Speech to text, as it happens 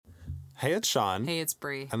Hey, it's Sean. Hey, it's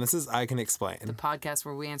Bree. And this is I Can Explain. The podcast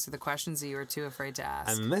where we answer the questions that you are too afraid to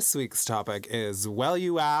ask. And this week's topic is, well,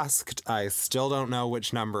 you asked. I still don't know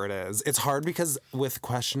which number it is. It's hard because with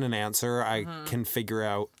question and answer, I can figure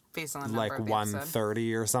out based on the like number of the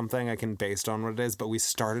 130 or something. I can based on what it is. But we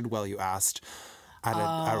started, well, you asked at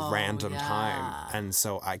a random time. And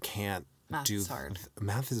so I can't Math do... is hard.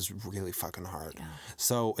 Math is really fucking hard. Yeah.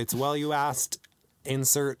 So it's, well, you asked,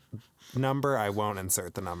 insert... number. I won't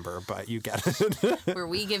insert the number, but you get it. Where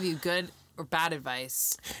we give you good or bad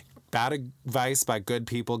advice. Bad advice by good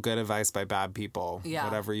people, good advice by bad people. Yeah.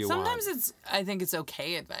 Whatever you want. Sometimes I think it's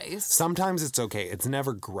okay advice. Sometimes it's okay. It's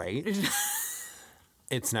never great.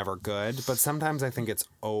 It's never good, but sometimes I think it's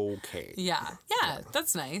okay. Yeah,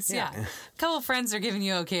 that's nice. Yeah. A couple of friends are giving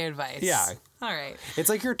you okay advice. Yeah. All right. It's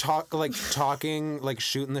like you're talking, like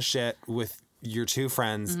shooting the shit with your two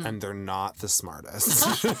friends, and they're not the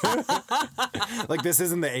smartest. Like, this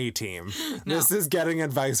isn't the A team. No. This is getting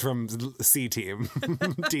advice from C team,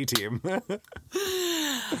 D team.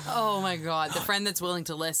 Oh my God, the friend that's willing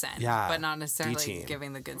to listen, but not necessarily D-team.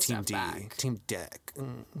 Giving the good Team stuff D. back. Team Dick.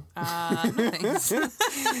 No thanks.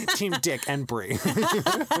 Team Dick and Brie.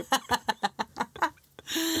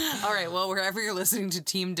 All right, well, wherever you're listening to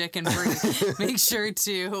Team Dick and Brie, make sure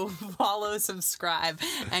to follow, subscribe,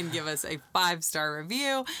 and give us a 5-star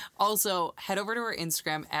review. Also, head over to our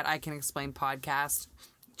Instagram at I Can Explain Podcast.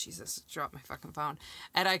 Jesus, dropped my fucking phone.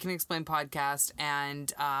 At I Can Explain Podcast,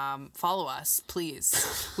 and follow us,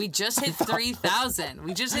 please. We just hit 3,000.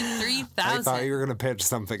 We just hit 3,000. I thought you were going to pitch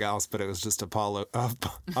something else, but it was just Apollo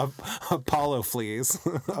fleas.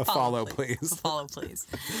 Follow, please. Apollo, please.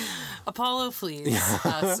 Apollo, please.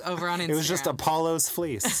 Us over on Instagram. It was just Apollo's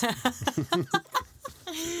fleece.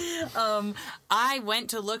 I went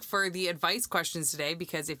to look for the advice questions today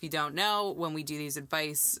because if you don't know, when we do these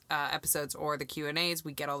advice episodes or the Q&As,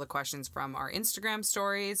 we get all the questions from our Instagram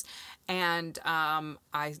stories. And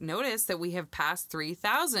I noticed that we have passed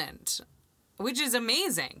 3,000, which is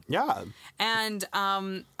amazing. Yeah. And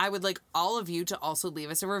I would like all of you to also leave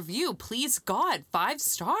us a review. Please, God, 5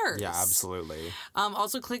 stars. Yeah, absolutely.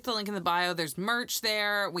 Also, click the link in the bio. There's merch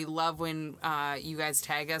there. We love when you guys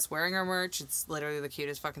tag us wearing our merch. It's literally the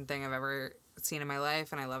cutest fucking thing I've ever seen in my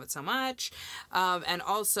life, and I love it so much. And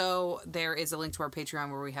also, there is a link to our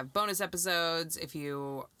Patreon where we have bonus episodes. If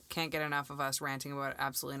you can't get enough of us ranting about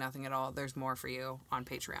absolutely nothing at all, there's more for you on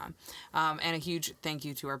Patreon. And a huge thank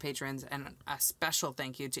you to our patrons, and a special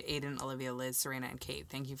thank you to Aiden, Olivia, Liz, Serena, and Kate.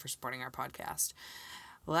 Thank you for supporting our podcast.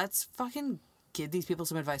 Let's fucking give these people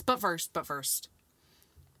some advice. But first,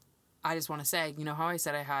 I just want to say, you know how I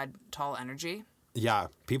said I had tall energy? Yeah,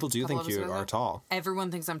 people do think you are tall.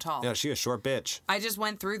 Everyone thinks I'm tall. Yeah, she a short bitch. I just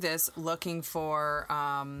went through this looking for,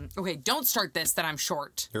 okay, don't start this that I'm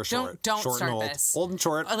short. You're short. Don't short start and old. this. Old and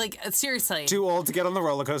short. Like, seriously. Too old to get on the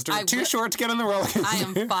roller coaster. Too short to get on the roller coaster. I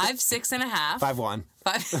am 5'6.5".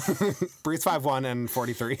 5'1". Bree's 5'1" and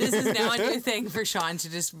 43. This is now a new thing for Sean to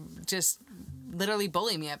just literally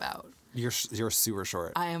bully me about. You're super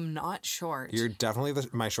short. I am not short. You're definitely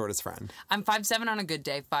my shortest friend. I'm 5'7" on a good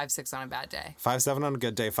day, 5'6" on a bad day. 5'7" on a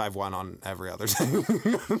good day, 5'1" on every other day.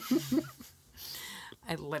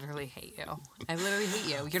 I literally hate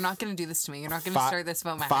you. You're not going to do this to me. You're not going to start this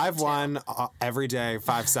about my 5'1" every day,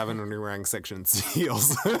 5'7" when you're wearing 6-inch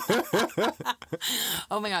heels.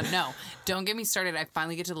 Oh my God, no. Don't get me started. I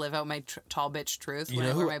finally get to live out my tall bitch truth when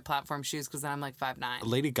I wear my platform shoes, because then I'm like 5'9".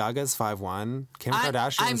 Lady Gaga's 5'1". Kim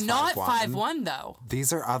Kardashian's 5'1". I'm not 5'1", though.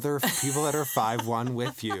 These are other people that are 5'1"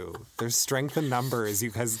 with you. There's strength in numbers. You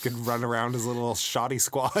guys could run around as a little shoddy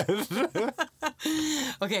squad.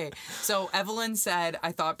 Okay, so Evelyn said,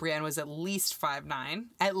 I thought Brienne was at least 5'9".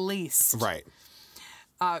 At least. Right.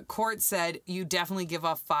 Court said, you definitely give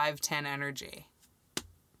off 5'10" energy.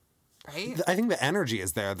 Right? I think the energy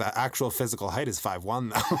is there. The actual physical height is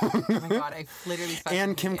 5'1", though. Oh my God, I literally fucking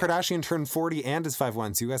And Kim Kardashian turned 40 and is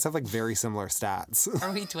 5'1", so you guys have like very similar stats.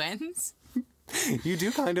 Are we twins? You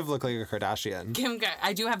do kind of look like a Kardashian.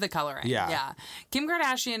 I do have the coloring. Yeah. Kim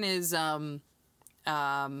Kardashian is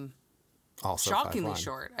also shockingly 5'1".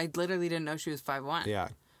 short. I literally didn't know she was 5'1". Yeah.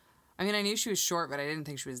 I mean, I knew she was short, but I didn't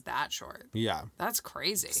think she was that short. Yeah. That's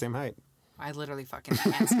crazy. Same height. I literally fucking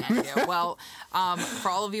can't stand you. Well, for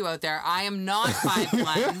all of you out there, I am not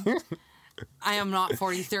 5'1". I am not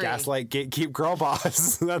 43. Gaslight, gatekeep, girl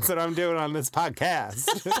boss. That's what I'm doing on this podcast.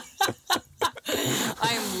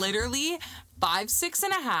 I am literally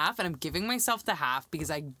 5'6.5", and I'm giving myself the half because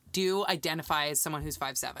I do identify as someone who's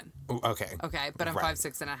 5'7". Okay. Okay, but I'm Right.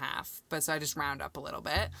 5'6.5". But so I just round up a little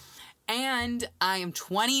bit. And I am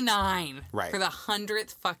 29 Right. for the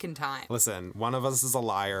 100th fucking time. Listen, one of us is a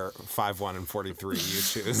liar, 5'1" and 43, you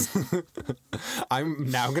choose.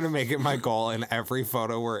 I'm now going to make it my goal in every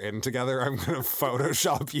photo we're in together, I'm going to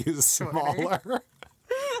Photoshop you smaller.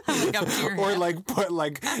 Like up to your Or hip. like put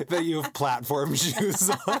like that you have platform shoes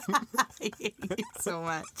on. I hate you so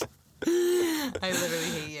much. I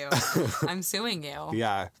literally hate you. I'm suing you.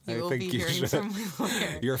 Yeah, You I will think be you hearing should. from my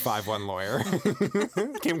lawyer. You're a 5'1" lawyer.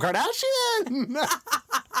 Kim Kardashian.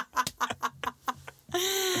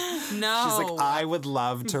 No. She's like, I would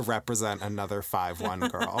love to represent another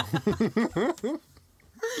 5'1" girl.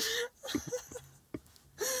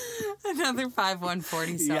 Another 5'1",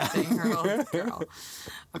 40-something year old girl.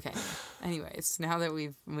 Okay. Anyways, now that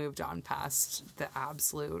we've moved on past the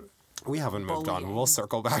absolute We haven't moved on. Bullying. We'll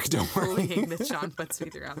circle back. Don't worry. bullying that Sean puts me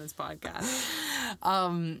through on this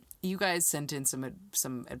podcast. You guys sent in some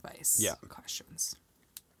advice. Yeah. Questions.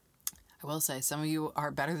 I will say some of you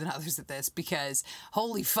are better than others at this because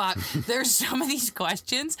holy fuck, there's some of these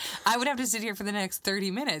questions. I would have to sit here for the next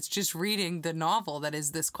 30 minutes just reading the novel that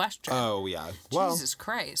is this question. Oh yeah. Well, Jesus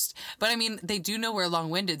Christ. But I mean, they do know we're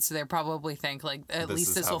long-winded, so they probably think like at This least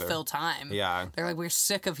is this how will they're- fill time. Yeah. They're like, we're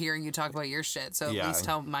sick of hearing you talk about your shit, so at Yeah. least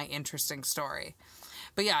tell my interesting story.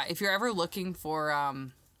 But yeah, if you're ever looking for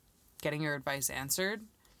getting your advice answered,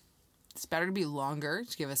 it's better to be longer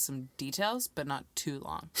to give us some details, but not too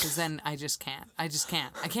long, because then I just can't. I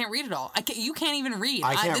can't read it all. You can't even read.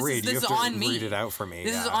 I can't this read. Is You have to on me. read it out for me.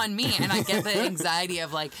 This is yeah. on me, and I get the anxiety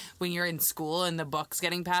of like when you're in school and the book's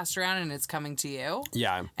getting passed around and it's coming to you,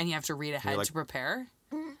 Yeah. and you have to read ahead like- to prepare.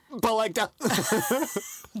 But like that.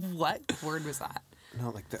 What word was that? No,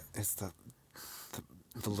 like it's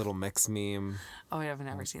the little mix meme. Oh, I've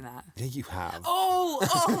never seen that. Yeah, you have.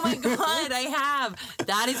 Oh my God, I have.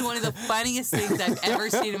 That is one of the funniest things I've ever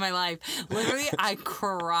seen in my life. Literally, I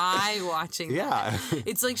cry watching that. Yeah.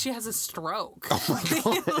 It's like she has a stroke. Oh my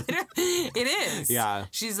God. It is. Yeah.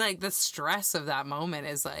 She's like, the stress of that moment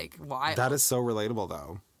is like wild. That is so relatable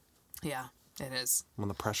though. Yeah, it is. When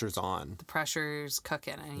the pressure's on. The pressure's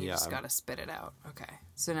cooking and you just Yeah. gotta spit it out. Okay.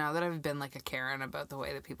 So now that I've been like a Karen about the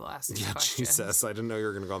way that people ask these Yeah, questions. Jesus. I didn't know you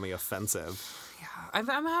were gonna call me offensive. I'm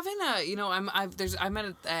having a, you know, I'm at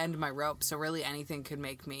the end of my rope, so really anything could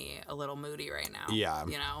make me a little moody right now. Yeah.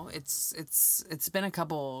 You know, it's been a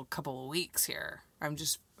couple of weeks here. I'm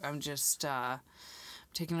just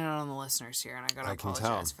taking it out on the listeners here, and I gotta I can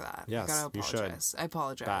apologize tell. for that. Yes, I gotta you should. apologize. I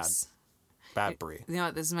apologize. Bad Brie. You know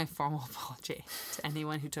what? This is my formal apology to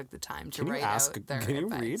anyone who took the time to Can you write ask? out their Can you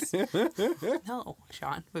advice. read? No,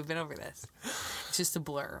 Sean, we've been over this. It's just a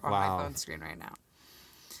blur on Wow. my phone screen right now.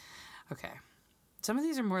 Okay, some of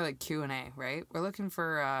these are more like Q&A, right? We're looking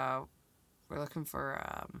for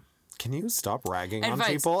Can you stop ragging on advice.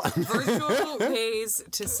 people? Virtual ways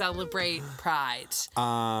to celebrate Pride.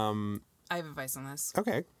 I have advice on this.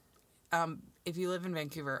 Okay. If you live in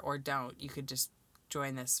Vancouver or don't, you could just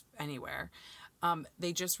join this anywhere.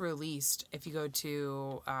 They just released, if you go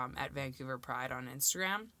to at Vancouver Pride on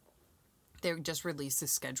Instagram, they just released the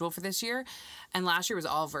schedule for this year. And last year was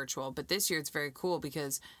all virtual, but this year it's very cool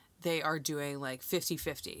because they are doing like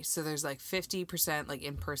 50-50. So there's like 50% like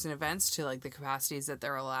in-person events to like the capacities that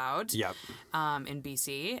they're allowed Yep. in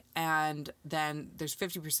BC. And then there's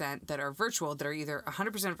 50% that are virtual, that are either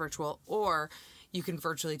 100% virtual or you can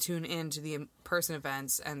virtually tune in to the in-person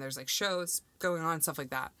events and there's like shows going on, stuff like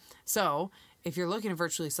that. So if you're looking to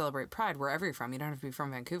virtually celebrate Pride, wherever you're from, you don't have to be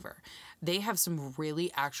from Vancouver. They have some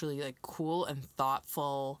really actually like cool and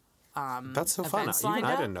thoughtful That's so fun. events Even lined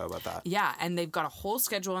I up. didn't know about that. Yeah, and they've got a whole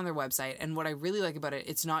schedule on their website. And what I really like about it,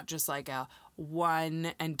 it's not just like a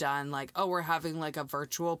one and done, like, oh, we're having like a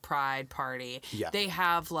virtual Pride party. Yeah. They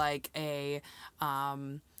have like a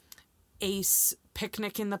ACE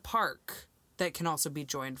picnic in the park that can also be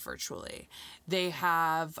joined virtually. They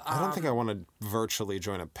have... I don't think I want to virtually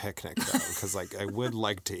join a picnic though, because like I would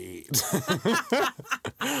like to eat.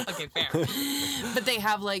 Okay, fair. But they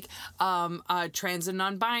have like a trans and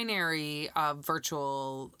non-binary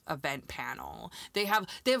virtual event panel. They have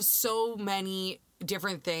so many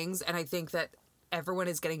different things, and I think that everyone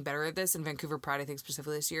is getting better at this. In Vancouver Pride, I think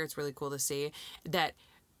specifically this year, it's really cool to see that,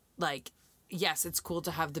 like, yes, it's cool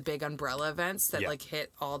to have the big umbrella events that Yeah. like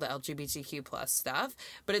hit all the LGBTQ plus stuff,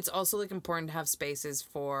 but it's also like important to have spaces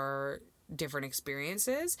for different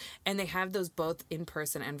experiences, and they have those both in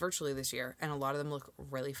person and virtually this year, and a lot of them look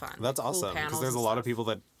really fun. That's Like, cool awesome, because panels there's a and lot of stuff. people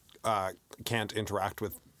that can't interact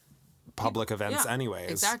with public events Yeah,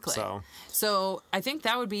 anyways. exactly. So I think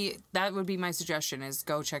that would be my suggestion, is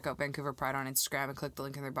go check out Vancouver Pride on Instagram and click the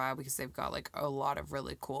link in their bio, because they've got like a lot of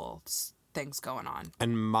really cool things going on.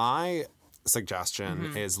 And my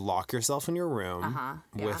suggestion is lock yourself in your room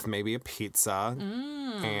with maybe a pizza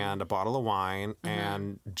and a bottle of wine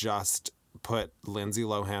and just put Lindsay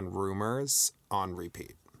Lohan Rumors on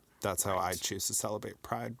repeat. That's how I choose to celebrate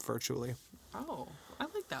Pride virtually. Oh, I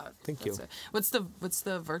like that. Thank you. What's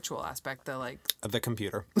the virtual aspect though? Like The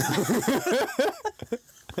computer.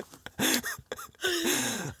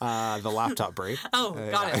 The laptop, Brie. Oh,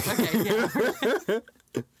 got it. Okay,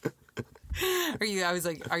 yeah.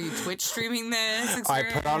 Are you Twitch streaming this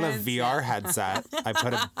experience? I put on a VR headset. I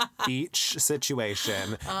put a beach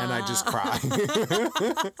situation, and I just cry.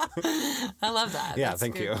 I love that. Yeah, That's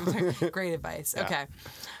thank good. you. Great advice. Yeah. Okay.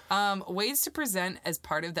 Ways to present as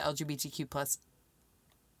part of the LGBTQ plus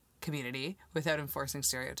community without enforcing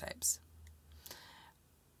stereotypes.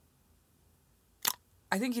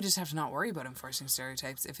 I think you just have to not worry about enforcing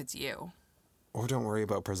stereotypes if it's you. Or don't worry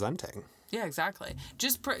about presenting. Yeah, exactly.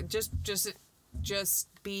 Just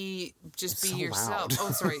be so yourself. loud.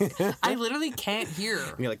 Oh, sorry. I literally can't hear.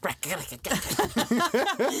 And you're like,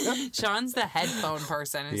 Sean's the headphone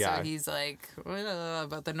person, and Yeah. so he's like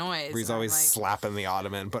about the noise. Bree's and I'm always like, slapping the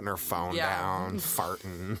ottoman, putting her phone Yeah. down,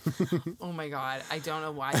 farting. oh my god, I don't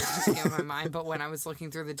know why it just came in my mind, but when I was looking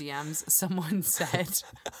through the DMs, someone said,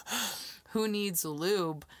 "Who needs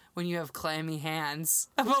lube when you have clammy hands?"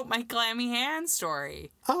 About my clammy hand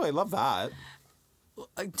story. Oh, I love that.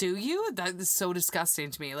 Do you? That is so disgusting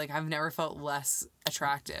to me. Like, I've never felt less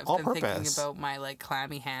attractive All than purpose. thinking about my, like,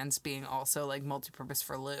 clammy hands being also, like, multi-purpose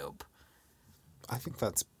for lube. I think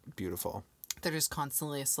that's beautiful. They're just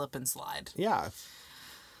constantly a slip and slide. Yeah.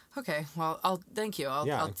 Okay, well, thank you.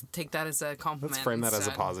 I'll take that as a compliment. Let's frame that as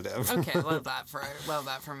a instead. positive. Okay, love that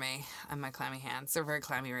for me and my clammy hands. They're very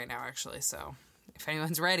clammy right now, actually, so if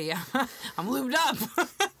anyone's ready, I'm lubed up.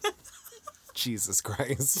 Jesus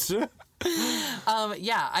Christ. Yeah,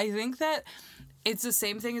 I think that it's the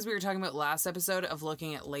same thing as we were talking about last episode of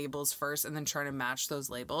looking at labels first and then trying to match those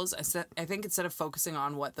labels. I think instead of focusing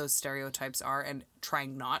on what those stereotypes are and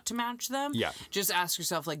trying not to match them, Yeah. just ask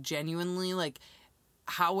yourself, like, genuinely, like,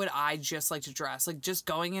 how would I just like to dress? Like, just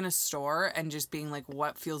going in a store and just being like,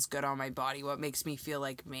 what feels good on my body? What makes me feel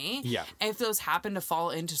like me? Yeah. And if those happen to fall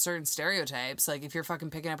into certain stereotypes, like if you're fucking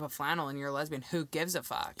picking up a flannel and you're a lesbian, who gives a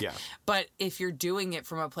fuck? Yeah. But if you're doing it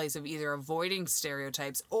from a place of either avoiding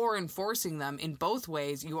stereotypes or enforcing them, in both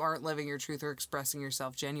ways, you aren't living your truth or expressing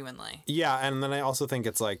yourself genuinely. Yeah, and then I also think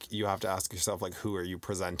it's like you have to ask yourself, like, who are you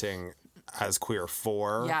presenting as queer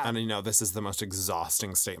for? Yeah. And this is the most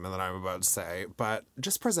exhausting statement that I'm about to say, but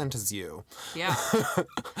just present as you. Yeah.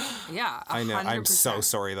 Yeah. 100%. I know. I'm so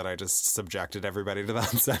sorry that I just subjected everybody to that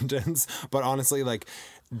sentence. But honestly, like,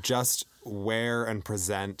 just wear and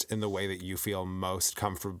present in the way that you feel most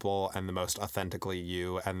comfortable and the most authentically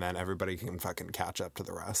you, and then everybody can fucking catch up to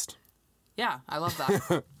the rest. Yeah, I love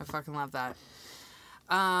that. I fucking love that.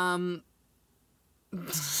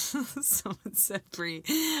 Someone said, Brie,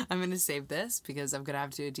 I'm going to save this because I'm going to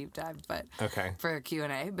have to do a deep dive, but Okay. for a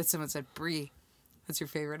Q&A. But someone said, Brie, what's your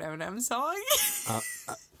favorite Eminem song?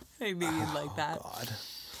 I knew you'd like that. God.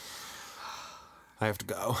 I have to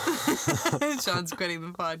go. Sean's quitting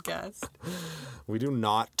the podcast. We do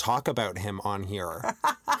not talk about him on here.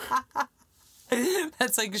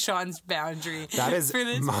 That's like Sean's boundary. That is for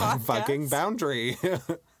this my podcast. fucking boundary.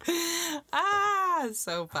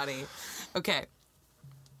 So funny. Okay.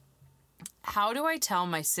 How do I tell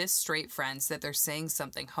my cis straight friends that they're saying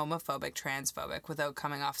something homophobic, transphobic without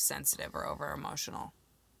coming off sensitive or over emotional?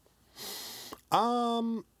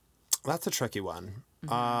 That's a tricky one.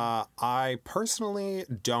 I personally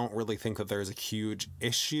don't really think that there's a huge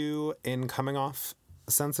issue in coming off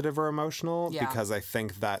sensitive or emotional Yeah. because I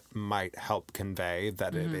think that might help convey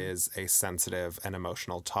that it is a sensitive and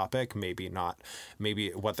emotional topic. Maybe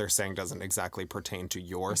what they're saying doesn't exactly pertain to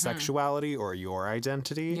your sexuality or your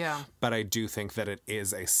identity. Yeah. But I do think that it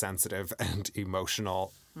is a sensitive and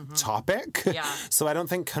emotional topic. Yeah. So I don't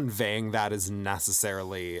think conveying that is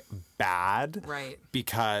necessarily bad. Right.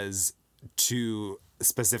 Because to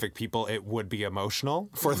specific people, it would be emotional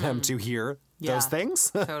for them to hear those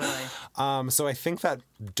things. Totally. So I think that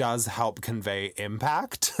does help convey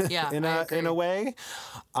impact Yeah, in I a agree. way.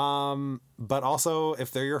 But also,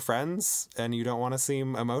 if they're your friends and you don't want to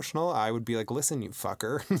seem emotional, I would be like, listen, you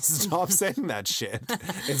fucker, stop saying that shit.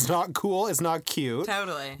 It's not cool. It's not cute.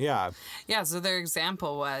 Totally. Yeah. Yeah, so their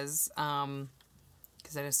example was,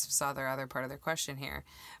 because I just saw their other part of their question here.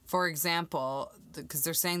 For example, because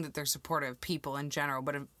they're saying that they're supportive of people in general,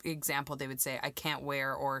 but an example, they would say, I can't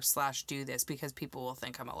wear or / do this because people will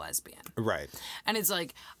think I'm a lesbian. Right. And it's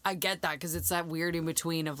like, I get that because it's that weird in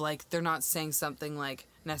between of like, they're not saying something like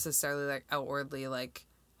necessarily like outwardly like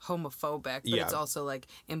homophobic, but Yeah. it's also like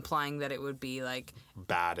implying that it would be like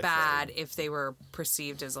Bad. if they were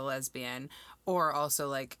perceived as a lesbian, or also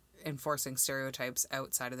like enforcing stereotypes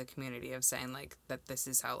outside of the community of saying like that this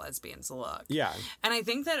is how lesbians look. Yeah. And I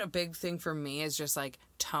think that a big thing for me is just like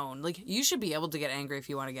tone. Like you should be able to get angry if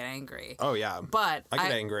you want to get angry. Oh, yeah. But I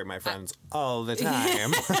get angry at my friends all the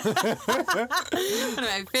time. One of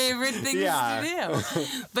my favorite things Yeah. to do.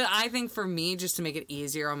 But I think for me, just to make it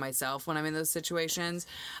easier on myself when I'm in those situations,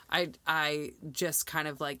 I just kind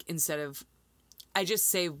of like, I just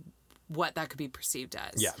say what that could be perceived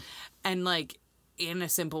as. Yeah. And like, in a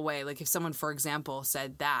simple way, like if someone, for example,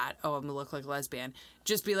 said that, oh, I'm gonna look like a lesbian,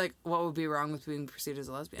 just be like, what would be wrong with being perceived as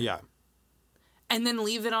a lesbian? Yeah. And then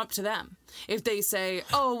leave it up to them. If they say,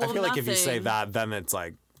 oh, well, I feel like if you say nothing, that, then it's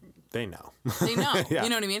like, they know. they know. Yeah. You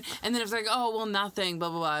know what I mean? And then if they're like, oh, well, nothing, blah,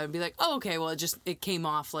 blah, blah, I'd be like, oh, okay, well, it came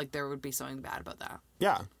off like there would be something bad about that.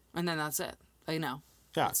 Yeah. And then that's it. I know.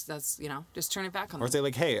 Yeah. That's just turn it back on Or them. say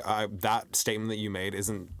like, hey, that statement that you made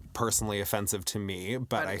isn't personally offensive to me,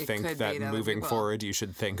 but I it think could that be to other moving people. forward, you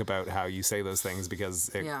should think about how you say those things because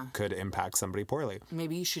it Yeah. could impact somebody poorly.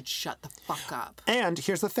 Maybe you should shut the fuck up. And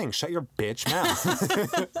here's the thing, shut your bitch mouth.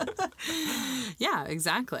 Yeah,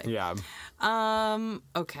 exactly. Yeah.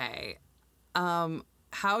 Okay.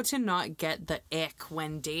 How to not get the ick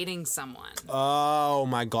when dating someone. Oh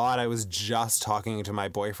my God, I was just talking to my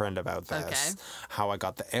boyfriend about this. Okay. How I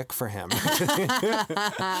got the ick for him.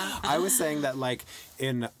 I was saying that like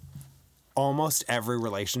in almost every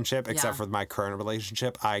relationship except Yeah. for my current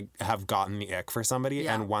relationship, I have gotten the ick for somebody.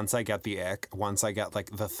 Yeah. And once I get the ick, once I get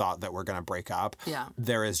like the thought that we're going to break up, Yeah.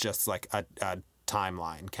 there is just like a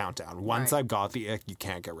timeline countdown. Once Right. I've got the ick, you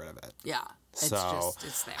can't get rid of it. Yeah. It's So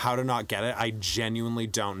it's there. how to not get it, I genuinely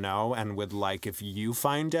don't know, and would like if you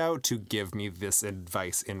find out to give me this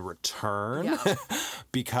advice in return. Yeah.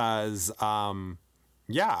 Because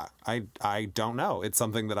yeah, I don't know. It's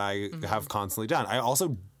something that I Mm-hmm. have constantly done. I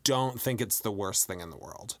also don't think it's the worst thing in the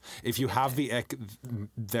world. If you have the ick,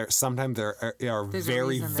 sometimes there are There's a very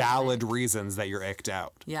reason that valid reasons that you're icked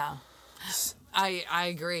out. Yeah. I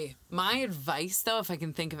agree. My advice, though, if I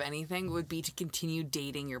can think of anything, would be to continue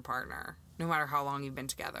dating your partner, no matter how long you've been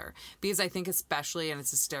together. Because I think especially, and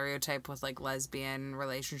it's a stereotype with like lesbian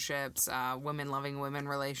relationships, women loving women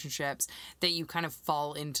relationships, that you kind of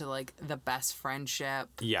fall into like the best friendship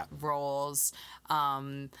Yeah. roles.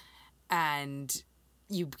 And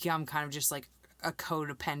you become kind of just like a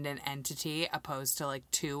codependent entity opposed to like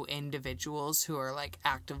two individuals who are like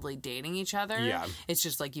actively dating each other. Yeah. It's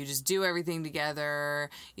just like you just do everything together.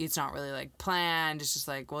 It's not really like planned. It's just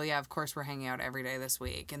like, well, yeah, of course we're hanging out every day this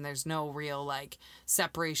week. And there's no real like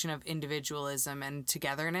separation of individualism and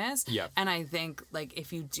togetherness. Yeah. And I think like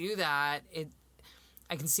if you do that,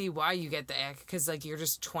 I can see why you get the ick, because like you're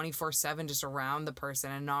just 24/7 just around the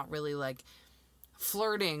person and not really like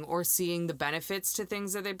flirting or seeing the benefits to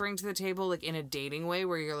things that they bring to the table, like in a dating way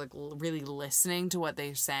where you're like really listening to what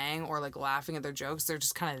they're saying or like laughing at their jokes. They're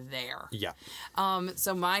just kind of there. Yeah.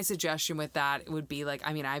 So my suggestion with that would be like,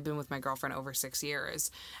 I mean, I've been with my girlfriend over 6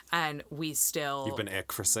 years and we still... You've been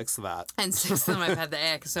ick for 6 of that. And 6 of them I've had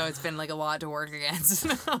the ick, so it's been like a lot to work against.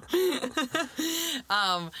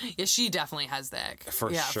 Yeah, she definitely has the ick.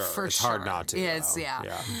 For yeah, sure. For It's sure. hard not to. Yes, though. yeah.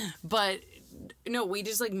 Yeah. But no, we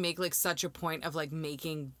just like make like such a point of like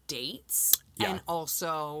making dates. Yeah. And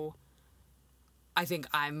also I think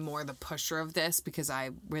I'm more the pusher of this because I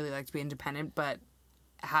really like to be independent, but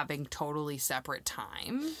having totally separate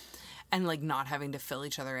time and like not having to fill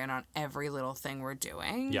each other in on every little thing we're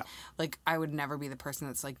doing. Yeah. Like I would never be the person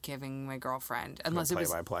that's like giving my girlfriend, unless it was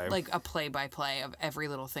play-by-play. like a play-by-play of every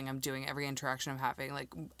little thing I'm doing, every interaction I'm having, like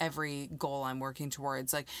every goal I'm working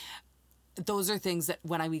towards. Like those are things that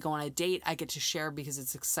when we go on a date, I get to share because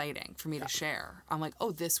it's exciting for me to share. I'm like,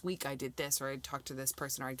 oh, this week I did this, or I talked to this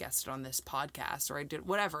person, or I guested on this podcast, or I did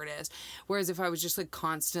whatever it is. Whereas if I was just like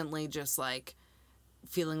constantly just like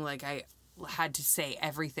feeling like I had to say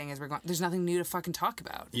everything as we're going, there's nothing new to fucking talk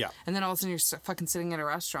about. Yeah. And then all of a sudden you're fucking sitting at a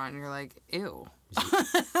restaurant and you're like, ew.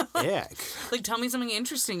 Ick. Like, tell me something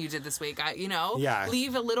interesting you did this week. Yeah.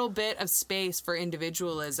 Leave a little bit of space for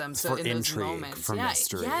individualism. So For in intrigue, those moments, for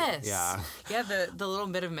mystery. Yes. Yeah. Yeah. The little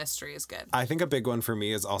bit of mystery is good. I think a big one for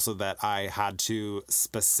me is also that I had to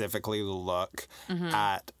specifically look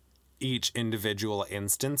at each individual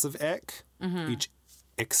instance of ick, each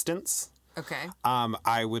instance. Okay.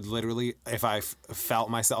 I would literally, if I felt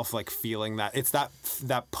myself like feeling that, it's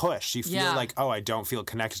that push. You feel Yeah. like, oh, I don't feel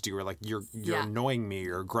connected to you, or like you're Yeah. annoying me,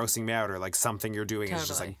 or grossing me out, or like something you're doing is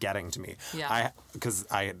just Totally. like getting to me. Yeah. Because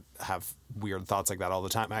I have weird thoughts like that all the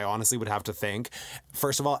time. I honestly would have to think,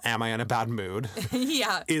 first of all, am I in a bad mood?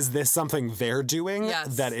 Yeah. Is this something they're doing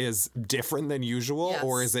Yes. that is different than usual? Yes.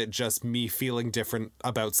 Or is it just me feeling different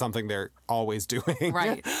about something they're always doing?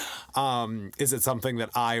 Right. Is it something that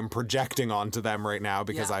I am projecting onto them right now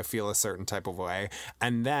because Yeah. I feel a certain type of way?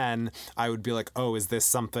 And then I would be like, oh, is this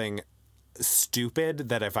something stupid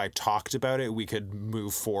that if I talked about it we could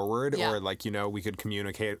move forward, Yeah. or like, you know, we could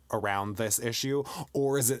communicate around this issue?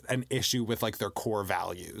 Or is it an issue with like their core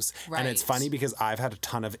values? And it's Right. funny because I've had a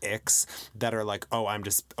ton of icks that are like, oh, I'm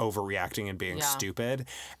just overreacting and being Yeah. stupid,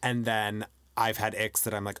 and then I've had icks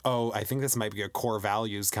that I'm like, oh, I think this might be a core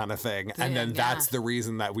values kind of thing, and then Yeah. that's the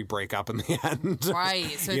reason that we break up in the end.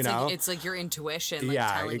 Right. So You it's know? like it's like your intuition like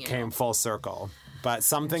Yeah, telling it you. came full circle. But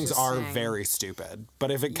some things are Interesting. very stupid.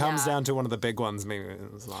 But if it comes Yeah. down to one of the big ones, maybe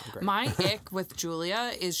it's not great. My ick with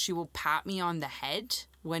Julia is she will pat me on the head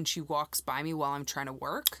when she walks by me while I'm trying to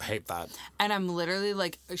work. I hate that. And I'm literally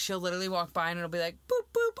like, she'll literally walk by and it'll be like, boop,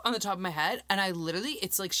 boop, on the top of my head. And I literally,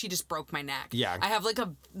 it's like she just broke my neck. Yeah. I have like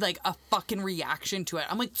a fucking reaction to it.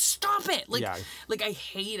 I'm like, stop it. Like, Yeah. like I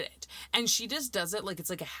hate it. And she just does it like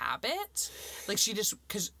it's like a habit. Like she just,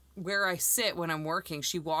 because where I sit when I'm working,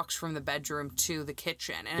 she walks from the bedroom to the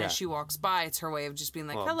kitchen. And Yeah. as she walks by, it's her way of just being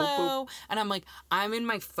like, Oh, boop, hello. And I'm like, I'm in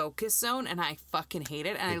my focus zone and I fucking hate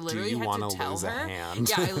it. And I Like, do literally you had wanna to tell lose a her. hand?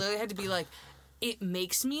 Yeah, I literally had to be like, it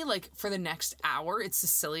makes me like for the next hour, it's the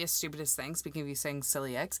silliest, stupidest thing. Speaking of you saying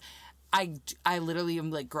silly X, I literally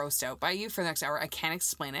am like grossed out by you for the next hour. I can't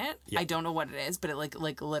explain it. Yeah. I don't know what it is, but it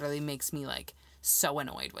like literally makes me like so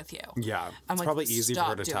annoyed with you. Yeah. I'm It's like, probably easy for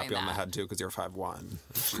her to stop tap you doing on the that. head too because you're 5'1".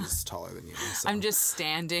 She's taller than you. So. I'm just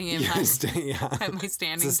standing in Yeah, my yeah. at my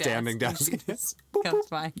standing It's a standing desk. desk. And she just comes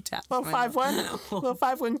by and taps Little my 5'1", little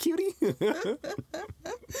 5'1" cutie.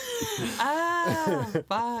 Ah,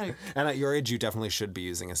 fuck. And at your age, you definitely should be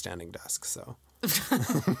using a standing desk. So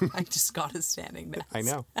I just got a standing desk. I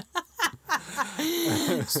know.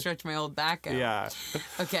 Stretch my old back out. Yeah,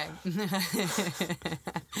 Okay.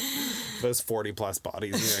 those 40+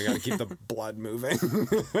 bodies. You know, you got to keep the blood moving.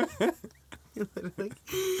 Literally,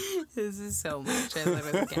 this is so much. I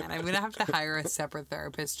literally can't. I'm gonna have to hire a separate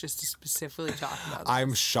therapist just to specifically talk about this.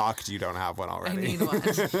 I'm shocked you don't have one I already. need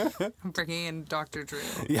one. I'm bringing in Dr. Drew.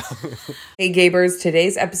 Yeah. Hey Gabers,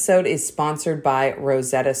 today's episode is sponsored by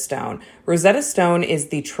Rosetta Stone. Rosetta Stone is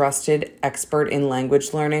the trusted expert in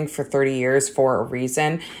language learning for 30 years for a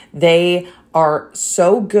reason. They are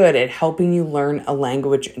so good at helping you learn a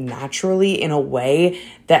language naturally in a way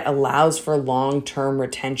that allows for long-term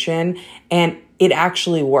retention, and it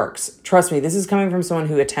actually works. Trust me, this is coming from someone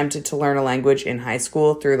who attempted to learn a language in high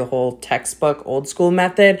school through the whole textbook old school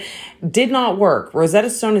method. Did not work. Rosetta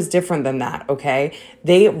Stone is different than that, okay?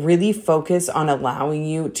 They really focus on allowing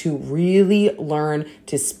you to really learn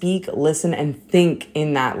to speak, listen, and think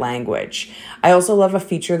in that language. I also love a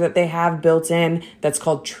feature that they have built in that's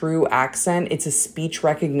called True Accent. It's a speech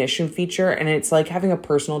recognition feature, and it's like having a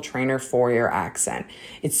personal trainer for your accent.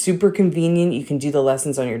 It's super convenient. You can do the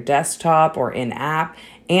lessons on your desktop or in app,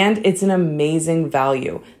 and it's an amazing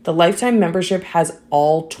value. The lifetime membership has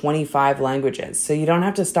all 25 languages, so you don't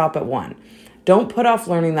have to stop at one. Don't put off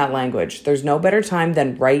learning that language. There's no better time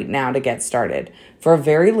than right now to get started. For a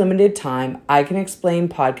very limited time, I Can Explain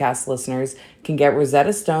podcast listeners can get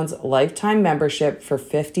Rosetta Stone's lifetime membership for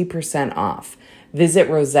 50% off. Visit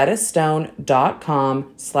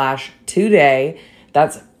rosettastone.com/today.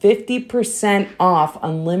 That's 50% off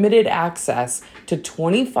unlimited access to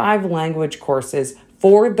 25 language courses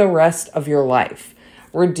for the rest of your life.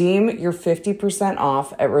 Redeem your 50%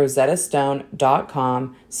 off at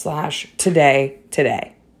rosettastone.com/today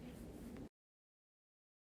today.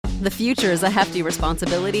 The future is a hefty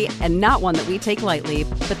responsibility and not one that we take lightly,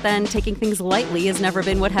 but then taking things lightly has never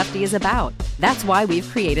been what Hefty is about. That's why we've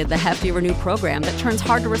created the Hefty Renew program that turns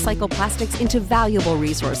hard-to-recycle plastics into valuable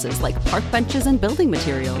resources like park benches and building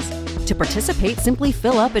materials. To participate, simply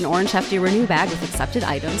fill up an orange Hefty Renew bag with accepted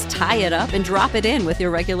items, tie it up, and drop it in with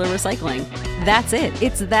your regular recycling. That's it.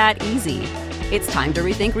 It's that easy. It's time to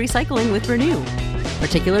rethink recycling with Renew.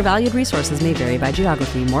 Particular valued resources may vary by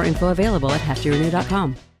geography. More info available at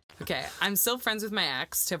heftyrenew.com. Okay, I'm still friends with my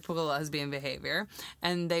ex, typical lesbian behavior,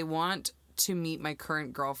 and they want to meet my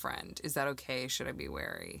current girlfriend. Is that okay? Should I be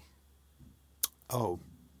wary? Oh,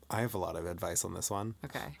 I have a lot of advice on this one.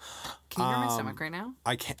 Okay. Can you hear my stomach right now?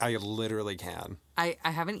 I can. I literally can. I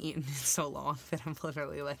haven't eaten in so long that I'm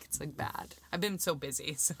literally like, it's like bad. I've been so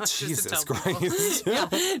busy. So just Jesus to tell Christ. People, yeah,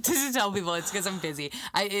 just to tell people it's because I'm busy.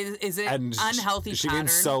 Is it And unhealthy she pattern?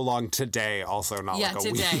 means so long today, also not Yeah, like a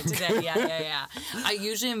today, week. yeah. I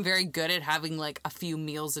usually am very good at having like a few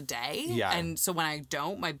meals a day. Yeah. And so when I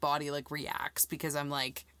don't, my body like reacts because I'm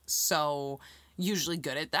like so usually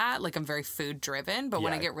good at that. Like I'm very food driven, but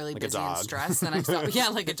when I Yeah, get really like a busy and dog. stressed, then I stop. Yeah,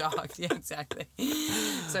 like a dog. Yeah, exactly.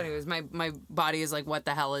 So anyways, my body is like, what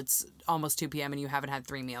the hell? It's almost 2 p.m. and you haven't had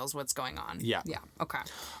 3 meals. What's going on? Yeah. Yeah. Okay.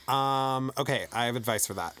 Okay, I have advice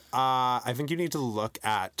for that. I think you need to look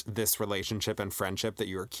at this relationship and friendship that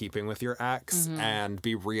you are keeping with your ex and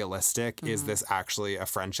be realistic. Is this actually a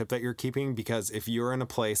friendship that you're keeping? Because if you're in a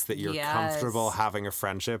place that you're Yes. comfortable having a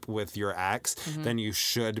friendship with your ex, then you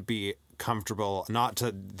should be comfortable.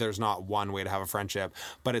 There's not one way to have a friendship,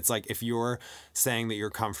 but it's like if you're saying that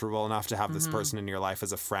you're comfortable enough to have this person in your life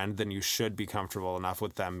as a friend, then you should be comfortable enough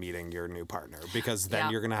with them meeting your new partner, because then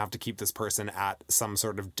Yeah. you're going to have to keep this person at some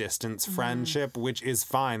sort of distance friendship, which is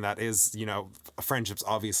fine. That is, friendships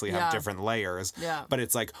obviously have Yeah. different layers, Yeah. but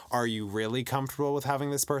it's like, are you really comfortable with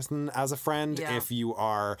having this person as a friend Yeah. if you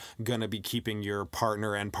are going to be keeping your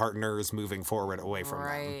partner and partners moving forward away from them?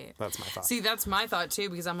 Right. That's my thought. See, that's my thought too,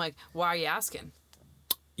 because I'm like, why are you asking?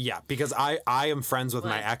 Yeah, because I am friends with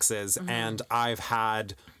my Like, exes, and I've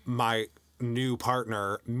had my new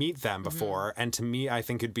partner meet them before, and to me I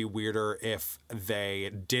think it'd be weirder if they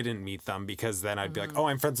didn't meet them, because then I'd be like, oh,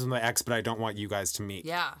 I'm friends with my ex, but I don't want you guys to meet.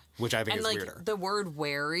 Yeah. Which I think And is like weirder. the word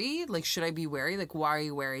wary, like should I be wary? Like why are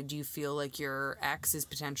you wary? Do you feel like your ex is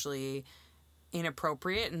potentially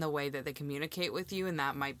inappropriate in the way that they communicate with you and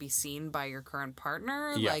that might be seen by your current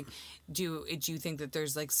partner? Yeah. Like do you think that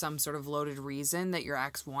there's like some sort of loaded reason that your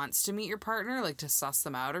ex wants to meet your partner, like to suss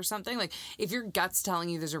them out or something? Like if your gut's telling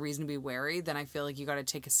you there's a reason to be wary, then I feel like you got to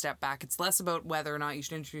take a step back. It's less about whether or not you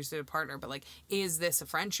should introduce it to a partner, but like, is this a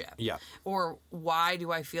friendship? Yeah. Or why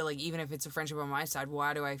do I feel like, even if it's a friendship on my side,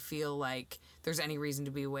 why do I feel like there's any reason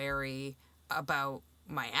to be wary about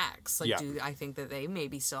my ex? Like, Yeah. do I think that they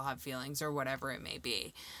maybe still have feelings or whatever it may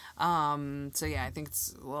be? So yeah, I think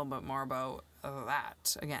it's a little bit more about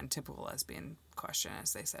that. Again, typical lesbian question,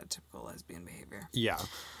 as they said, typical lesbian behavior. Yeah.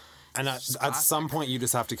 And at some point you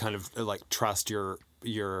just have to kind of like trust your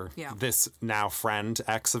Yeah. this now friend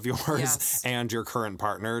ex of yours Yes. and your current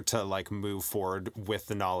partner to like move forward with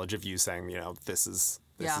the knowledge of you saying, this is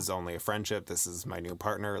Yeah. only a friendship, this is my new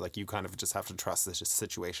partner. Like you kind of just have to trust this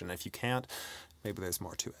situation. If you can't, maybe there's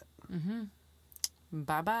more to it.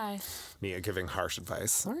 Bye-bye. Mia giving harsh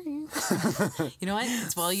advice. Sorry. You know what?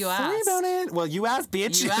 It's well you Sorry asked. about it. Well, you asked,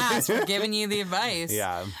 bitch. You asked. We're giving you the advice.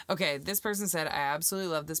 Yeah. Okay, this person said, I absolutely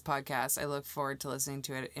love this podcast. I look forward to listening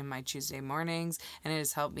to it in my Tuesday mornings, and it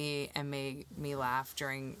has helped me and made me laugh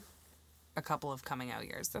during a couple of coming out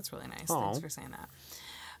years. That's really nice. Aw. Thanks for saying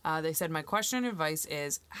that. They said, my question and advice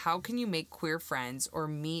is, how can you make queer friends or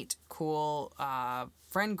meet cool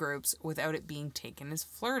friend groups without it being taken as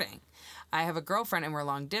flirting? I have a girlfriend and we're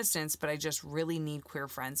long distance, but I just really need queer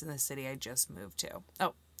friends in the city I just moved to.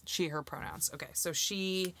 Oh, she, her pronouns. Okay, so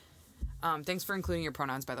she... thanks for including your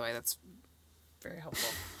pronouns, by the way. That's very helpful.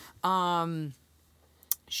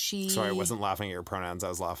 She... Sorry, I wasn't laughing at your pronouns. I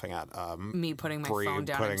was laughing at me putting my Brie phone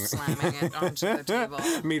down putting- and slamming it onto the table.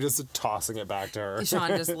 me just tossing it back to her. Sean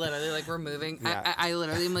just literally like removing. Yeah. I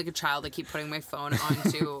literally am like a child. I keep putting my phone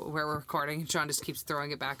onto where we're recording, and Sean just keeps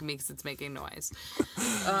throwing it back at me because it's making noise.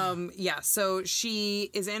 Yeah. So she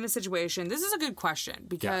is in a situation. This is a good question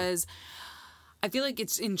because I feel like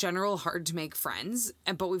it's in general hard to make friends,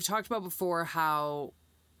 but we've talked about before how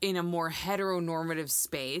in a more heteronormative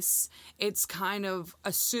space, it's kind of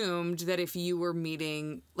assumed that if you were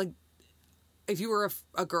meeting, like, if you were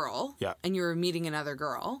a girl Yeah. and you were meeting another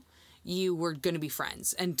girl, you were going to be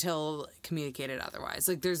friends until communicated otherwise.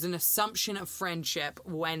 Like, there's an assumption of friendship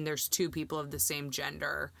when there's two people of the same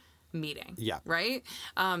gender meeting. Yeah. Right?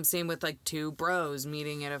 Same with, like, two bros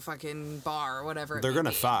meeting at a fucking bar or whatever it They're may gonna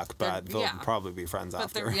be. fuck, but They're- they'll yeah. probably be friends But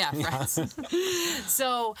after. they're, yeah, friends.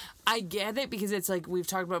 So I get it because it's like we've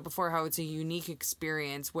talked about before how it's a unique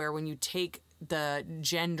experience where when you take the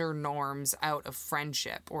gender norms out of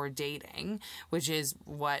friendship or dating, which is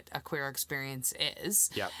what a queer experience is,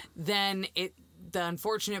 Yep. then the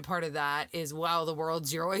unfortunate part of that is, wow, the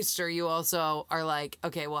world's your oyster. You also are like,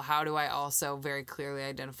 okay, well, how do I also very clearly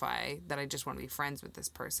identify that I just want to be friends with this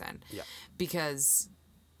person? Yeah. Because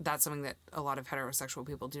that's something that a lot of heterosexual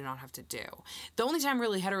people do not have to do. The only time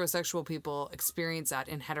really heterosexual people experience that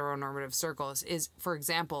in heteronormative circles is, for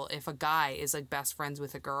example, if a guy is like best friends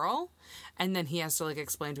with a girl and then he has to like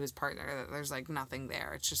explain to his partner that there's like nothing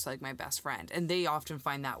there. It's just like my best friend. And they often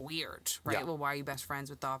find that weird, right? Yeah. Well, why are you best friends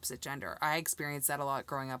with the opposite gender? I experienced that a lot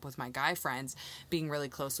growing up with my guy friends being really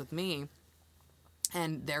close with me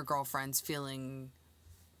and their girlfriends feeling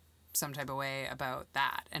some type of way about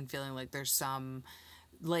that and feeling like there's some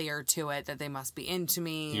layer to it that they must be into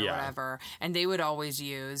me or Yeah. whatever. And they would always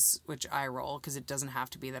use, which I roll because it doesn't have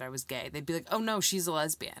to be that I was gay. They'd be like, oh no, she's a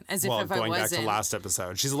lesbian. As Well, if I going back wasn't. to last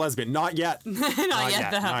episode, she's a lesbian. Not yet. Not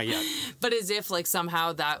yet, though. Not yet. But as if like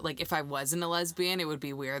somehow that like if I wasn't a lesbian, it would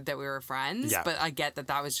be weird that we were friends. Yeah. But I get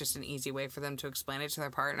that was just an easy way for them to explain it to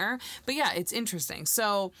their partner. But yeah, it's interesting.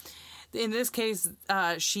 So in this case,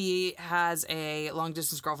 she has a long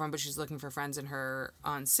distance girlfriend, but she's looking for friends in her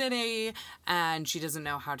own city, and she doesn't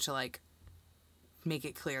know how to like make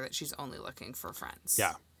it clear that she's only looking for friends.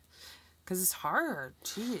 Yeah. Because it's hard.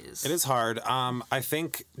 Jeez. It is hard. I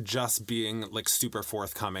think just being like super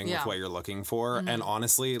forthcoming Yeah. with what you're looking for, and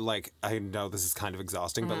honestly, like I know this is kind of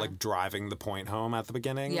exhausting, but like driving the point home at the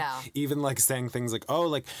beginning, Yeah. even like saying things like, "Oh,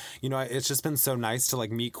 like you know, it's just been so nice to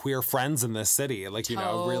like meet queer friends in this city," like you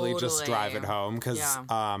know, really just drive it Totally. home because,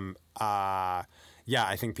 yeah,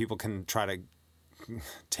 I think people can try to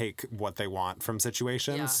take what they want from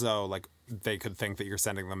situations, Yeah. so like they could think that you're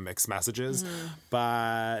sending them mixed messages,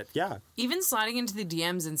 but yeah. Even sliding into the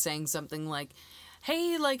DMs and saying something like,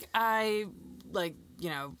 hey, like, I, like, you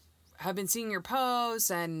know, have been seeing your posts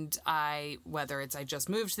and whether it's I just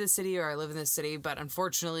moved to this city or I live in this city, but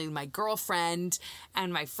unfortunately my girlfriend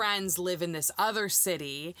and my friends live in this other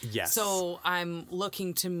city. Yes. So I'm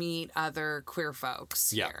looking to meet other queer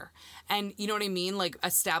folks Yeah. here. And you know what I mean? Like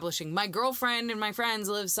establishing my girlfriend and my friends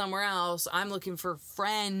live somewhere else. I'm looking for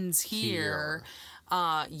friends here.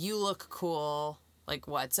 You look cool. Like,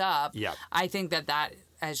 what's up? Yep. I think that,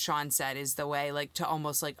 as Sean said, is the way, like, to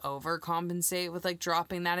almost, like, overcompensate with, like,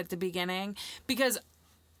 dropping that at the beginning. Because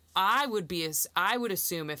I would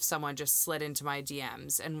assume if someone just slid into my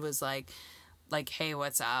DMs and was like, hey,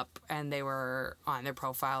 what's up? And they were on their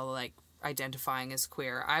profile, like, identifying as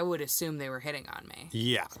queer, I would assume they were hitting on me.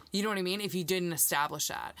 Yeah. You know what I mean? If you didn't establish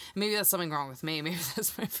that. Maybe that's something wrong with me. Maybe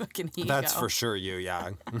that's my fucking ego. That's for sure you,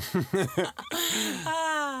 yeah.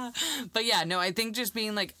 But yeah, no, I think just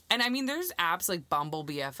being like, and I mean, there's apps like Bumble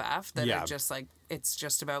BFF that Yeah. are just like, it's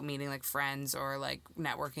just about meeting like friends or like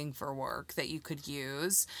networking for work that you could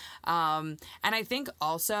use. And I think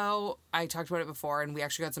also, I talked about it before and we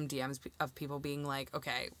actually got some DMs of people being like,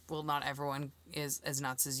 okay, well, not everyone is as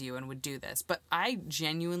nuts as you and would do this. But I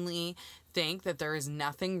genuinely think that there is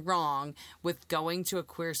nothing wrong with going to a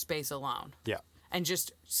queer space alone. Yeah. And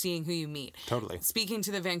just seeing who you meet. Totally. Speaking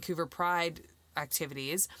to the Vancouver Pride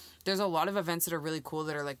activities, there's a lot of events that are really cool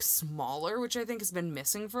that are like smaller, which I think has been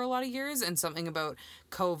missing for a lot of years, and something about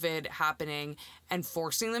COVID happening and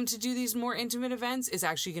forcing them to do these more intimate events is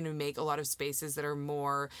actually going to make a lot of spaces that are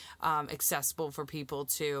more accessible for people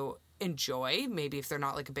to enjoy, maybe if they're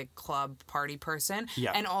not like a big club party person,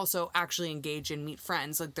 Yeah. and also actually engage and meet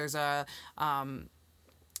friends. Like there's a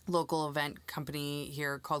local event company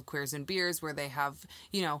here called Queers and Beers where they have,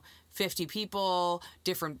 50 people,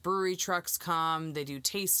 different brewery trucks come, they do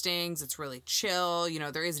tastings, it's really chill,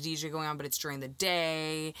 there is a DJ going on, but it's during the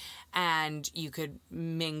day, and you could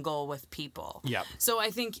mingle with people. Yep. So I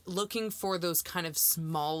think looking for those kind of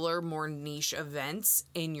smaller, more niche events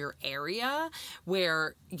in your area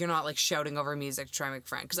where you're not like shouting over music to try and make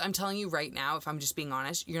friends. Because I'm telling you right now, if I'm just being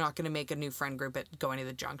honest, you're not going to make a new friend group at going to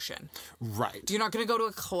the Junction. Right. You're not going to go to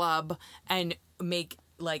a club and make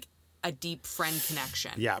like a deep friend connection.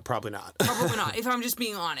 Yeah, probably not. Probably not, if I'm just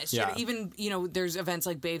being honest. Yeah. Even, there's events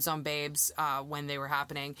like Babes on Babes when they were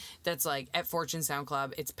happening. That's like at Fortune Sound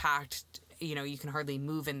Club. It's packed. You can hardly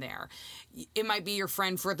move in there. It might be your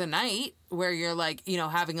friend for the night where you're like,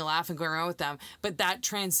 having a laugh and going around with them. But that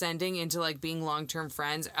transcending into like being long-term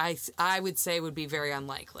friends, I would say would be very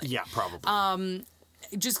unlikely. Yeah, probably.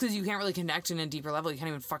 Just because you can't really connect in a deeper level. You can't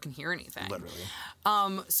even fucking hear anything.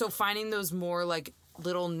 Literally. So finding those more like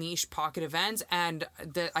little niche pocket events, and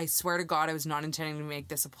I swear to God, I was not intending to make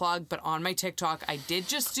this a plug, but on my TikTok, I did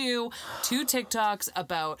just do 2 TikToks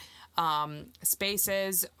about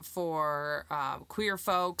spaces for queer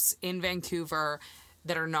folks in Vancouver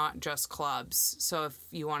that are not just clubs. So if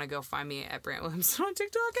you want to go find me at Brant Williamson on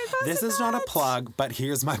TikTok, I posted This is not a that. plug, but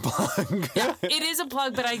here's my plug. It is a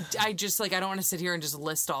plug, but I just like, I don't want to sit here and just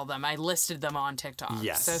list all of them. I listed them on TikTok.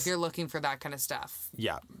 Yes. So if you're looking for that kind of stuff,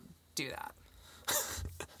 Yeah. do that.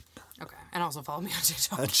 Okay. And also follow me on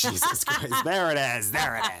TikTok. Jesus Christ. There it is.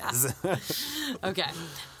 There it is. Okay.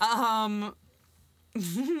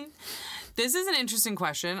 This is an interesting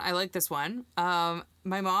question. I like this one.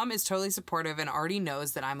 My mom is totally supportive and already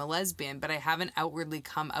knows that I'm a lesbian, but I haven't outwardly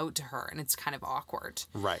come out to her, and it's kind of awkward.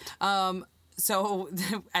 Right. So,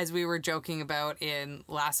 as we were joking about in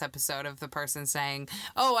last episode of the person saying,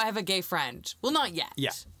 oh, I have a gay friend. Well, not yet.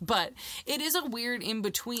 Yeah. But it is a weird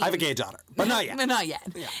in-between. I have a gay daughter, but not yet. But not yet.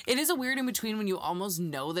 Yeah. It is a weird in-between when you almost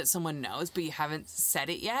know that someone knows, but you haven't said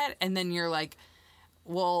it yet. And then you're like,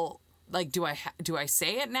 well, like, do I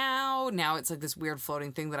say it now? Now it's like this weird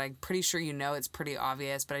floating thing that I'm pretty sure you know. It's pretty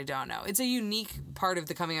obvious, but I don't know. It's a unique part of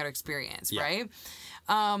the coming out experience, right?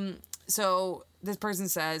 So this person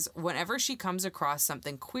says, whenever she comes across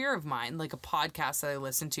something queer of mine, like a podcast that I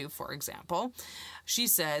listen to, for example, she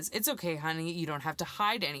says, it's okay, honey, you don't have to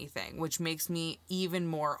hide anything, which makes me even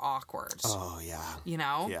more awkward. Oh, yeah. You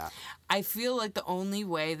know? Yeah. I feel like the only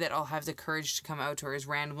way that I'll have the courage to come out to her is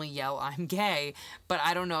randomly yell, I'm gay, but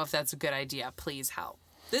I don't know if that's a good idea. Please help.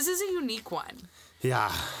 This is a unique one.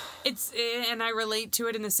 Yeah. And I relate to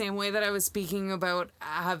it in the same way that I was speaking about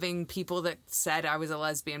having people that said I was a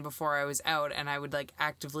lesbian before I was out, and I would like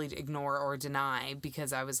actively ignore or deny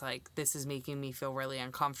because I was like, this is making me feel really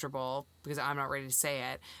uncomfortable because I'm not ready to say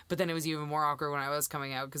it. But then it was even more awkward when I was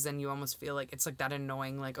coming out because then you almost feel like it's like that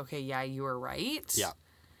annoying, like, okay, yeah, you were right. Yeah.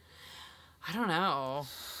 I don't know.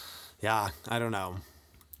 Yeah, I don't know.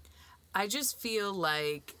 I just feel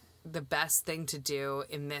like the best thing to do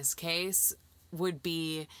in this case would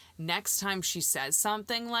be next time she says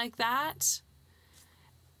something like that,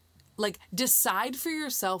 like, decide for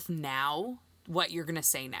yourself now what you're going to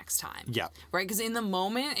say next time. Yeah. Right? Because in the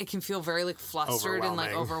moment, it can feel very, like, flustered and,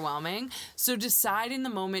 like, overwhelming. So decide in the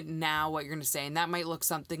moment now what you're going to say. And that might look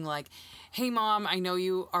something like, hey, Mom, I know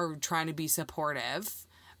you are trying to be supportive,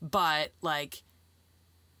 but, like,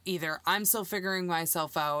 either I'm still figuring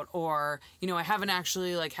myself out or, you know, I haven't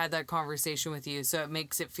actually like had that conversation with you. So it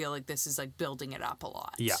makes it feel like this is like building it up a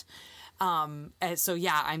lot. Yeah. And so,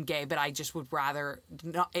 yeah, I'm gay, but I just would rather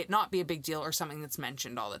it not be a big deal or something that's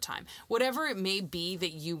mentioned all the time. Whatever it may be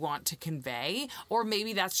that you want to convey, or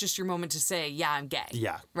maybe that's just your moment to say, yeah, I'm gay.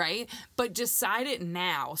 Yeah. Right? But decide it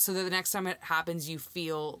now so that the next time it happens, you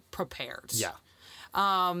feel prepared. Yeah.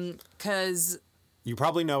 Because... You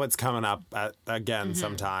probably know it's coming up again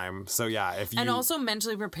sometime. So, yeah, if you... And also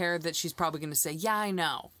mentally prepared that she's probably going to say, yeah, I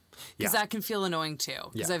know. Because that can feel annoying, too.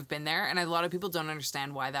 Because I've been there, and a lot of people don't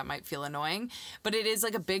understand why that might feel annoying. But it is,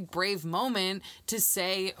 like, a big, brave moment to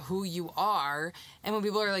say who you are. And when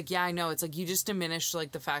people are like, yeah, I know, it's like you just diminished,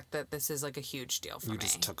 like, the fact that this is, like, a huge deal for me. You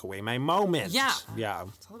just took away my moment. Yeah. Yeah.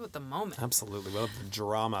 It's all about the moment. Absolutely. Well, the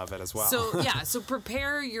drama of it as well. So, yeah. So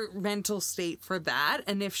prepare your mental state for that.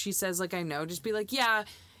 And if she says, like, I know, just be like, yeah,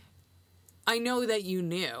 I know that you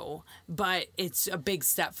knew, but it's a big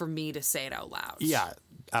step for me to say it out loud. Yeah.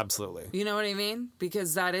 Absolutely. You know what I mean?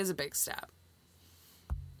 Because that is a big step.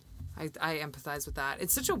 I empathize with that.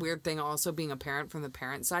 It's such a weird thing also being a parent from the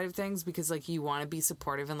parent side of things because, like, you want to be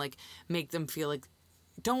supportive and, like, make them feel like,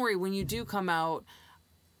 don't worry, when you do come out,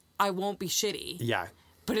 I won't be shitty. Yeah.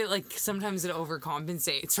 But it, like, sometimes it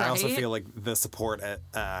overcompensates, right? I also feel like the support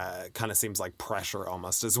kind of seems like pressure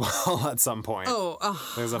almost as well at some point. Oh,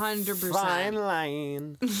 100%. There's a fine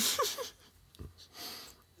line.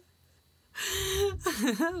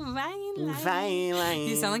 Fine line.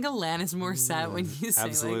 You sound like Alanis Morissette when you say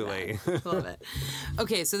absolutely. Like that. Love it.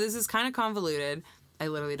 Okay, so this is kind of convoluted. I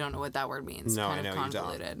literally don't know what that word means. No, kind I know of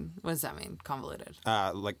convoluted. you don't. What does that mean? Convoluted.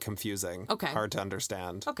 Like confusing. Okay. Hard to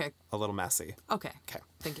understand. Okay. A little messy. Okay. Okay.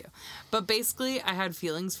 Thank you. But basically, I had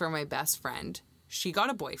feelings for my best friend. She got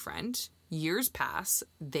a boyfriend. Years pass.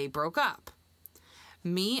 They broke up.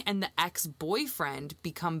 Me and the ex-boyfriend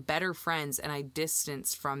become better friends, and I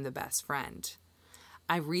distanced from the best friend.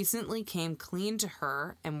 I recently came clean to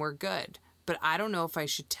her, and we're good. But I don't know if I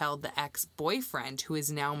should tell the ex-boyfriend, who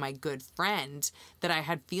is now my good friend, that I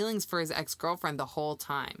had feelings for his ex-girlfriend the whole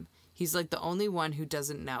time. He's like the only one who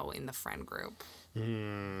doesn't know in the friend group.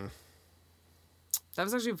 That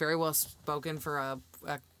was actually very well spoken for a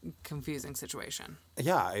confusing situation.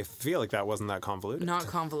 Yeah, I feel like that wasn't that convoluted. Not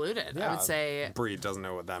convoluted. Yeah, I would say Bree doesn't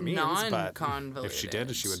know what that means, but if she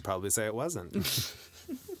did, she would probably say it wasn't.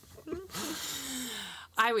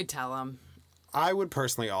 I would tell him. I would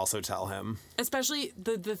personally also tell him. Especially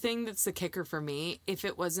the thing that's the kicker for me, if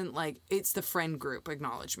it wasn't like, it's the friend group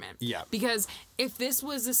acknowledgement. Yeah. Because if this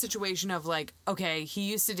was a situation of like, okay, he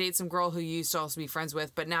used to date some girl who you used to also be friends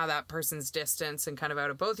with, but now that person's distance and kind of out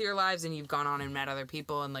of both of your lives and you've gone on and met other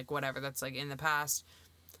people and like whatever that's like in the past,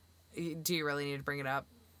 do you really need to bring it up?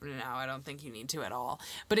 No, I don't think you need to at all.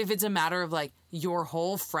 But if it's a matter of like your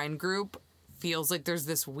whole friend group feels like there's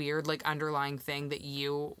this weird like underlying thing that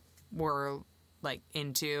you were like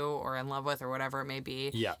into or in love with or whatever it may be,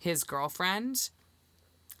 yeah, his girlfriend,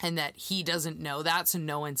 and that he doesn't know that, so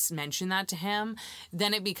no one's mentioned that to him,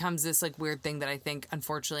 then it becomes this like weird thing that I think,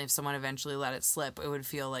 unfortunately, if someone eventually let it slip, it would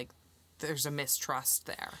feel like there's a mistrust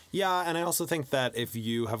there. Yeah, and I also think that if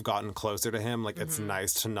you have gotten closer to him, like, it's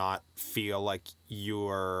nice to not feel like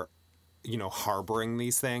you're, you know, harboring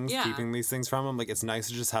these things, keeping these things from him. Like, it's nice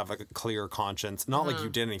to just have, like, a clear conscience. Not like you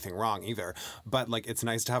did anything wrong either, but, like, it's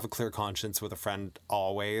nice to have a clear conscience with a friend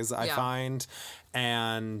always, I find.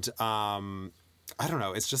 And, I don't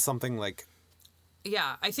know. It's just something like...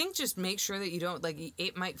 Yeah, I think just make sure that you don't, like,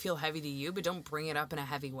 it might feel heavy to you, but don't bring it up in a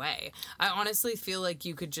heavy way. I honestly feel like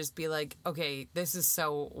you could just be like, okay, this is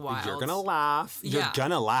so wild. You're gonna laugh. You're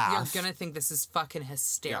gonna laugh. You're gonna think this is fucking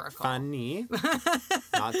hysterical. Yeah, funny.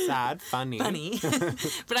 Not sad. Funny. Funny.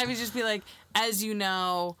 But I would just be like, as you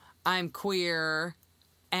know, I'm queer,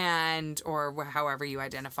 and, or however you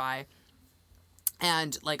identify.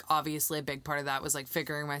 And, like, obviously a big part of that was, like,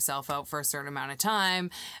 figuring myself out for a certain amount of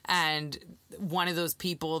time. And one of those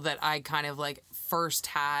people that I kind of, like, first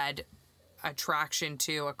had attraction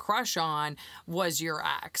to, a crush on, was your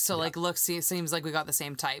ex. So, like, look, see, it seems like we got the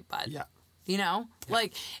same type, bud. Yeah. You know? Yeah.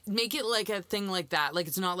 Like, make it like a thing like that. Like,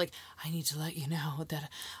 it's not like, I need to let you know that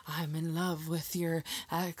I'm in love with your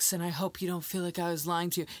ex and I hope you don't feel like I was lying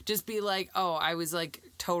to you. Just be like, oh, I was, like,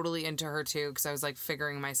 totally into her, too, because I was, like,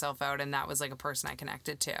 figuring myself out, and that was, like, a person I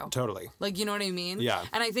connected to. Totally. Like, you know what I mean? Yeah.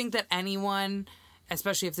 And I think that anyone,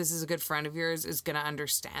 especially if this is a good friend of yours, is going to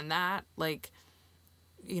understand that. Like,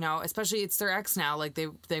 you know, especially it's their ex now. Like,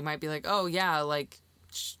 they might be like, oh, yeah, like...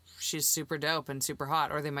 she's super dope and super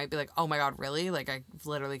hot. Or they might be like, oh my God, really? Like, I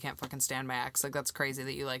literally can't fucking stand my ex. Like, that's crazy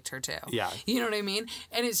that you liked her too. Yeah. You know what I mean?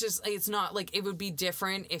 And it's just, it's not like, it would be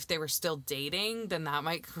different if they were still dating, then that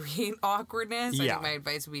might create awkwardness. Yeah. I think my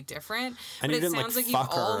advice would be different. And but you didn't, like,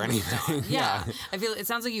 fuck her or anything. Yeah. I feel, it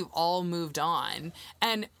sounds like you've all moved on.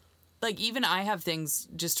 And, like, even I have things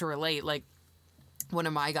just to relate. Like, one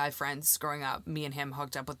of my guy friends growing up, me and him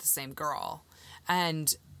hooked up with the same girl.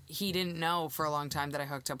 And he didn't know for a long time that I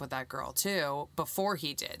hooked up with that girl too before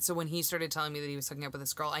he did. So when he started telling me that he was hooking up with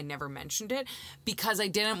this girl, I never mentioned it because I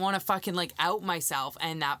didn't want to fucking like out myself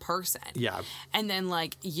and that person. Yeah. And then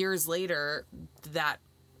like years later, that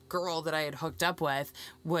girl that I had hooked up with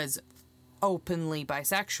was openly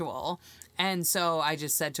bisexual. And so I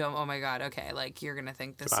just said to him, oh my God, okay, like, you're going to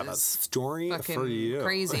think this is a story fucking for you.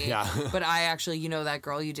 Crazy. Yeah. But I actually, you know, that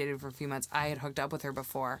girl you dated for a few months, I had hooked up with her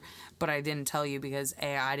before, but I didn't tell you because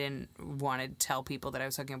A, I didn't want to tell people that I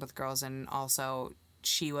was hooking up with girls, and also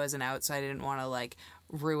she wasn't out, so I didn't want to, like,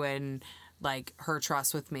 ruin... like her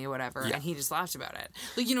trust with me or whatever. Yeah. And he just laughed about it.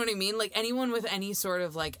 Like, you know what I mean? Like anyone with any sort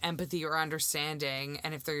of like empathy or understanding,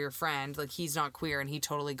 and if they're your friend, like he's not queer and he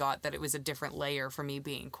totally got that it was a different layer for me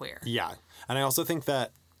being queer. Yeah. And I also think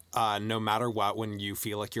that no matter what, when you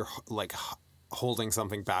feel like you're like holding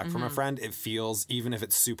something back from a friend, it feels, even if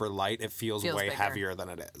it's super light, it feels way bigger. Heavier than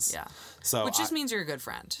it is. Yeah. So which just means you're a good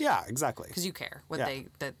friend. Yeah, exactly. Because you care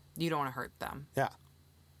that you don't want to hurt them. Yeah.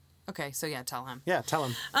 Okay, so yeah, tell him. Yeah, tell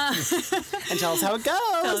him. And tell us how it goes.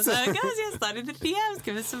 Tell us how it goes. Yeah, slide into the DMs.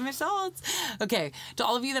 Give us some results. Okay, to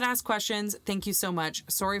all of you that asked questions, thank you so much.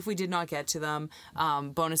 Sorry if we did not get to them.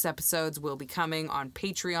 Bonus episodes will be coming on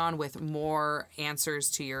Patreon with more answers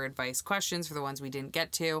to your advice questions for the ones we didn't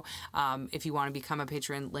get to. If you want to become a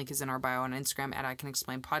patron, link is in our bio on Instagram at I Can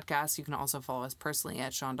Explain Podcast. You can also follow us personally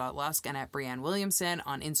at Sean.Lusk and at Brianne Williamson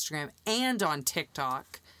on Instagram and on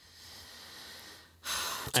TikTok.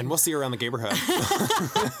 And we'll see you around the neighborhood.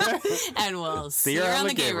 And we'll see you around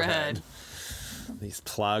the neighborhood. These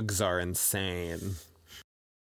plugs are insane.